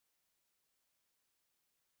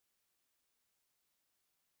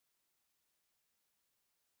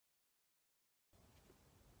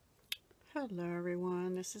Hello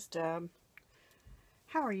everyone, this is Deb.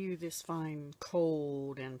 How are you this fine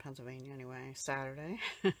cold in Pennsylvania anyway, Saturday?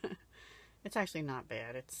 It's actually not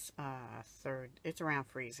bad. It's it's around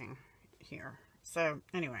freezing here. So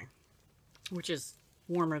anyway, which is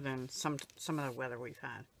warmer than some of the weather we've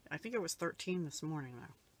had. I think it was 13 this morning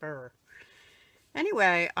though. Brr.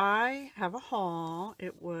 Anyway, I have a haul.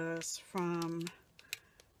 It was from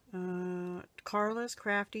Carla's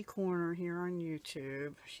Crafty Corner here on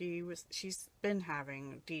YouTube. She's been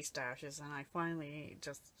having destashes, and I finally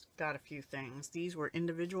just got a few things. These were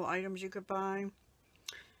individual items you could buy,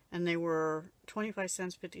 and they were 25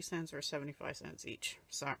 cents, 50 cents, or 75 cents each.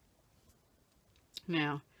 So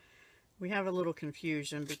now we have a little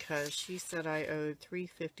confusion because she said I owed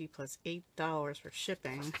 $3.50 plus $8 for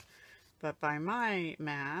shipping. But by my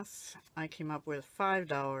math, I came up with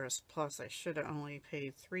 $5 plus I should have only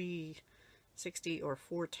paid $3.60 or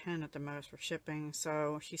 $4.10 at the most for shipping.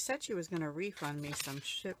 So she said she was going to refund me some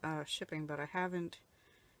shipping, but I haven't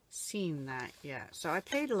seen that yet. So I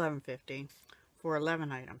paid $11.50 for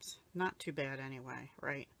 11 items. Not too bad anyway,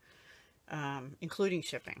 right? Including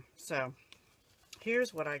shipping. So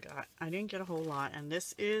here's what I got. I didn't get a whole lot, and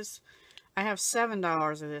this is... I have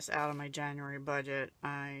 $7 of this out of my January budget.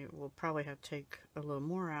 I will probably have to take a little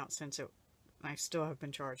more out since I still have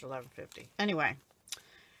been charged $11.50. Anyway,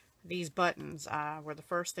 these buttons were the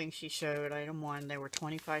first thing she showed. Item 1, they were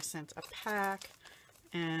 25 cents a pack,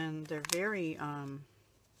 and they're very,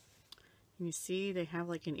 you see they have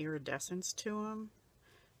like an iridescence to them.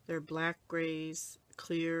 They're black, grays,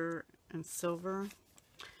 clear, and silver.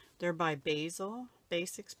 They're by Basil,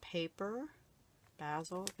 Basics Paper.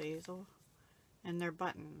 Basil. And they're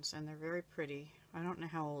buttons, and they're very pretty. I don't know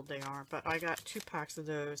how old they are, but I got 2 packs of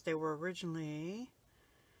those. They were originally,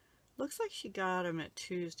 looks like she got them at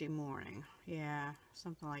Tuesday morning. Yeah,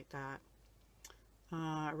 something like that.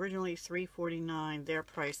 Originally $3.49, their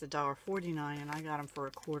price $1.49, and I got them for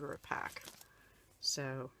 $1/4 a pack.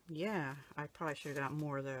 So yeah, I probably should have got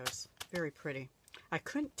more of those. Very pretty. I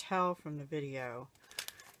couldn't tell from the video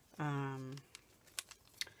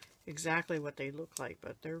exactly what they look like,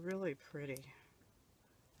 but they're really pretty.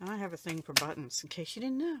 And I have a thing for buttons, in case you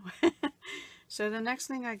didn't know. So the next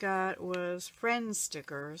thing I got was friend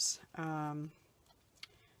stickers.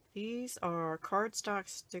 These are cardstock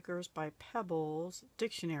stickers by Pebbles.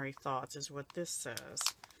 Dictionary Thoughts is what this says.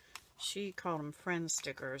 She called them friend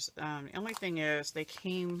stickers. The only thing is they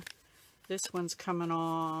came... This one's coming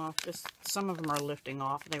off. Some of them are lifting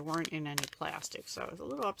off. They weren't in any plastic, so I was a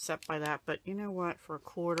little upset by that. But you know what? For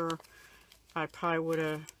 $1/4, I probably would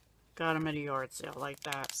have got them at a yard sale like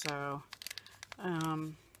that. So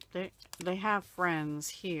they have friends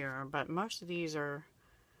here, but most of these are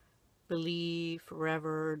believe,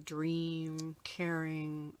 forever, dream,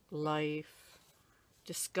 caring, life,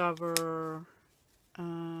 discover.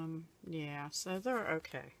 Yeah, so they're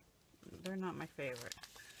okay. They're not my favorite,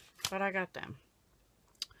 but I got them.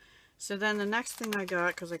 So then the next thing I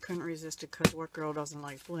got, because I couldn't resist it, because what girl doesn't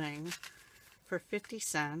like bling, for 50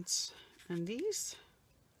 cents. And these,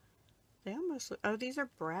 they almost look, oh, these are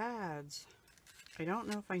brads. I don't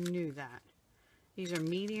know if I knew that. These are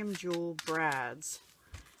medium jewel brads.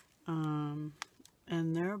 And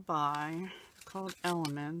they're called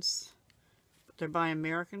Elements. They're by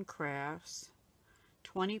American Crafts.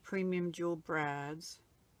 20 premium jewel brads.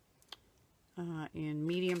 In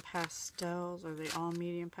medium pastels. Are they all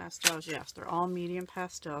medium pastels? Yes, they're all medium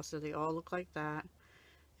pastels, so they all look like that.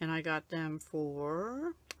 And I got them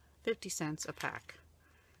for 50 cents a pack.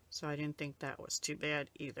 So I didn't think that was too bad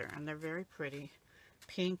either. And they're very pretty.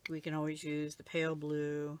 Pink, we can always use. The pale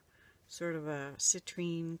blue, sort of a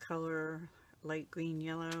citrine color, light green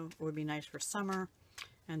yellow would be nice for summer.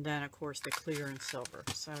 And then, of course, the clear and silver.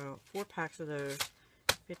 So 4 packs of those,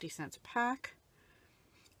 50 cents a pack.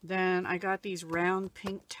 Then I got these round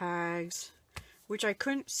pink tags, which I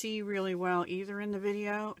couldn't see really well either in the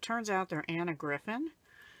video. Turns out they're Anna Griffin.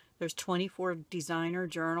 There's 24 designer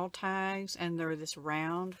journal tags, and they're this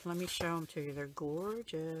round. Let me show them to you. They're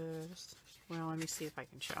gorgeous. Well, let me see if I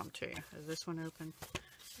can show them to you. Is this one open?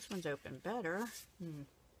 This one's open better.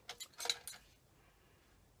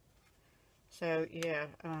 So, yeah,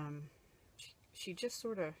 she just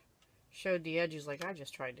sort of showed the edges like I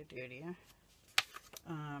just tried to do to you.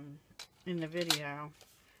 In the video,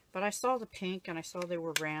 but I saw the pink and I saw they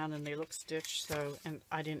were round and they look stitched, so, and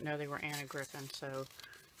I didn't know they were Anna Griffin, so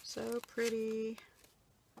pretty.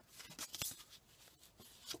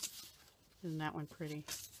 Isn't that one pretty?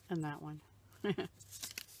 And that one. I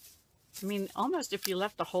mean, almost if you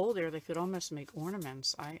left the hole there, they could almost make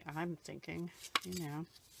ornaments. I'm thinking, you know.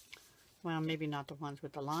 Well, maybe not the ones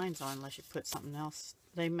with the lines on unless you put something else.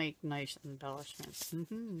 They make nice embellishments.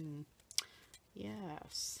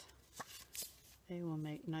 Yes. They will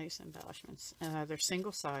make nice embellishments. They're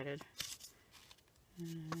single-sided.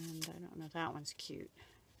 And I don't know, that one's cute.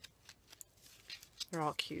 They're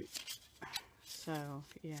all cute. So,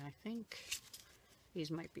 yeah, I think these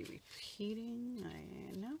might be repeating.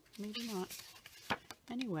 No, maybe not.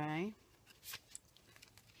 Anyway,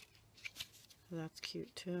 that's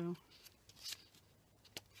cute too.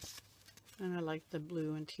 And I like the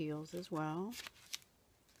blue and teals as well.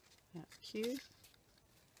 That's cute.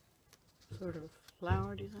 Sort of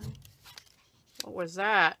flower design. What was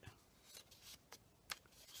that?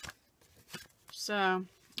 So,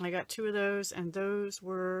 I got 2 of those, and those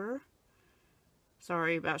were,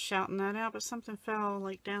 sorry about shouting that out, but something fell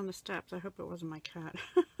like down the steps. I hope it wasn't my cat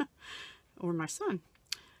or my son.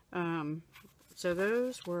 So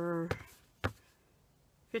those were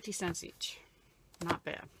 50 cents each. Not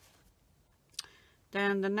bad.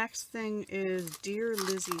 Then the next thing is Dear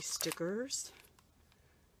Lizzie stickers,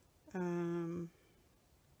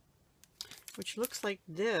 which looks like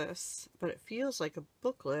this, but it feels like a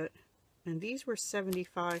booklet. And these were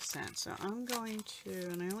 75 cents. So I'm going to,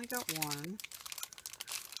 and I only got one.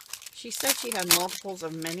 She said she had multiples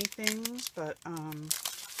of many things, but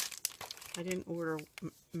I didn't order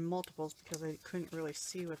multiples because I couldn't really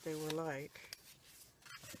see what they were like.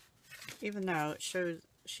 Even though it shows,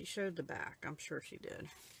 she showed the back. I'm sure she did.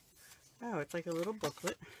 Oh, it's like a little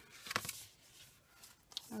booklet.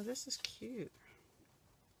 Oh, this is cute.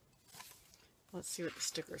 Let's see what the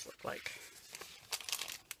stickers look like.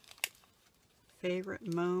 Favorite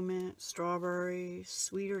moment, strawberries,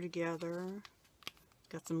 sweeter together.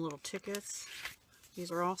 Got some little tickets.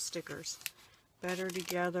 These are all stickers. Better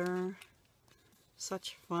together.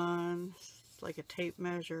 Such fun. It's like a tape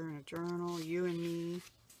measure and a journal. You and me.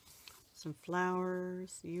 Some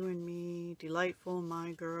flowers. You and me. Delightful,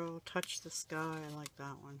 my girl. Touch the sky. I like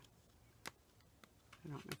that one. I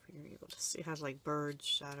don't know if you're able to see. It has like birds,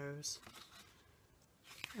 shadows.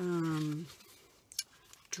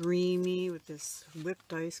 Dreamy with this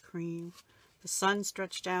whipped ice cream. The sun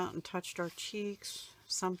stretched out and touched our cheeks.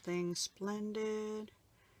 Something splendid.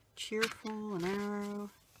 Cheerful, an arrow.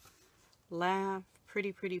 Laugh,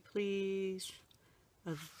 pretty, pretty, please.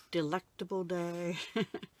 A delectable day.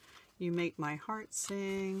 You make my heart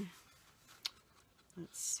sing.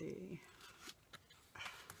 Let's see.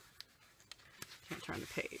 Can't turn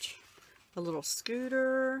the page. A little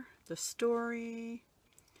scooter. The story.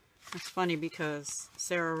 It's funny because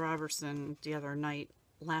Sarah Robertson the other night,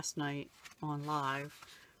 last night on live,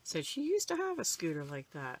 said she used to have a scooter like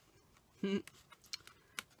that.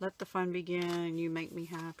 Let the fun begin. You make me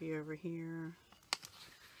happy over here.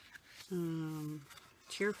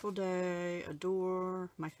 Cheerful day. Adore.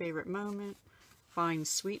 My favorite moment. Find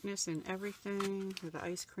sweetness in everything with the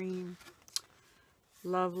ice cream.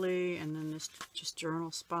 Lovely. And then this just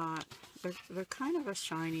journal spot. They're kind of a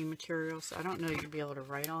shiny material, so I don't know you'd be able to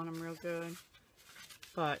write on them real good.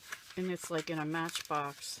 And it's like in a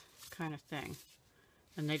matchbox kind of thing.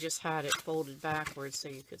 And they just had it folded backwards so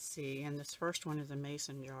you could see. And this first one is a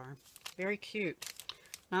mason jar. Very cute.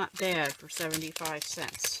 Not bad for 75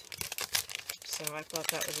 cents. So I thought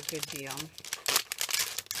that was a good deal.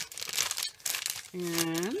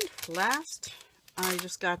 And last, I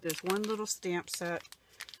just got this one little stamp set.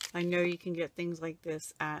 I know you can get things like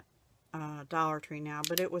this at Dollar Tree now,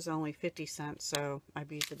 but it was only 50 cents, so I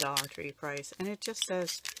beat the Dollar Tree price. And it just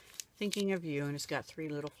says, thinking of you, and it's got 3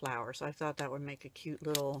 little flowers. I thought that would make a cute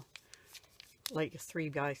little, like a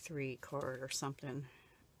 3x3 card or something,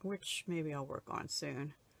 which maybe I'll work on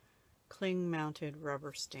soon. Cling mounted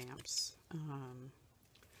rubber stamps.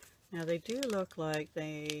 Now they do look like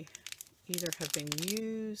they either have been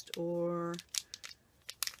used or,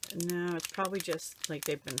 no, it's probably just like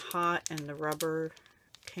they've been hot and the rubber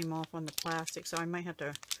came off on the plastic, so I might have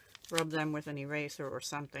to rub them with an eraser or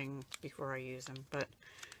something before I use them. But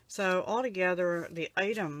so altogether the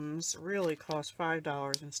items really cost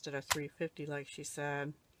 $5 instead of $3.50 like she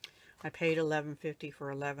said. I paid $11.50 for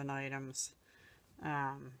 11 items,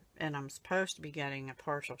 and I'm supposed to be getting a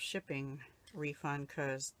partial shipping refund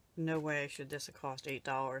because no way should this have cost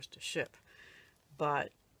 $8 to ship,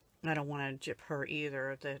 but I don't want to gyp her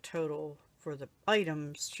either. The total for the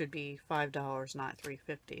items should be $5, not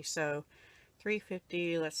 $3.50. So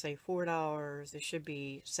 $3.50, let's say $4, it should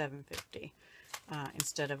be $7.50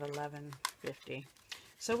 instead of $11.50.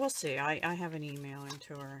 So we'll see. I have an email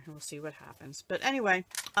into her and we'll see what happens. But anyway,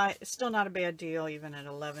 it's still not a bad deal, even at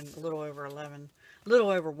a little over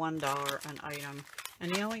 $1 an item.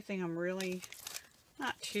 And the only thing I'm really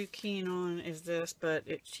not too keen on is this, but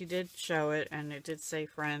she did show it and it did say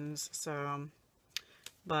friends, so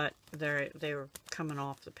but they were coming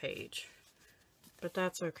off the page. But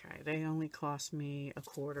that's okay. They only cost me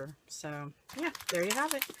 $1/4. So yeah, there you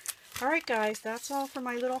have it. Alright guys, that's all for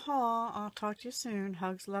my little haul. I'll talk to you soon.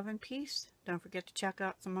 Hugs, love, and peace. Don't forget to check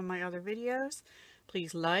out some of my other videos.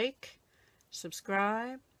 Please like,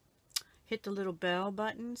 subscribe, hit the little bell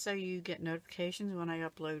button so you get notifications when I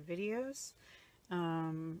upload videos.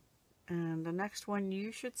 And the next one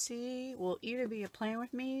you should see will either be a Plan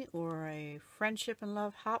With Me or a Friendship and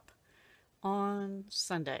Love Hop on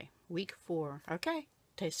Sunday, week 4. Okay,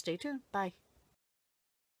 stay tuned. Bye.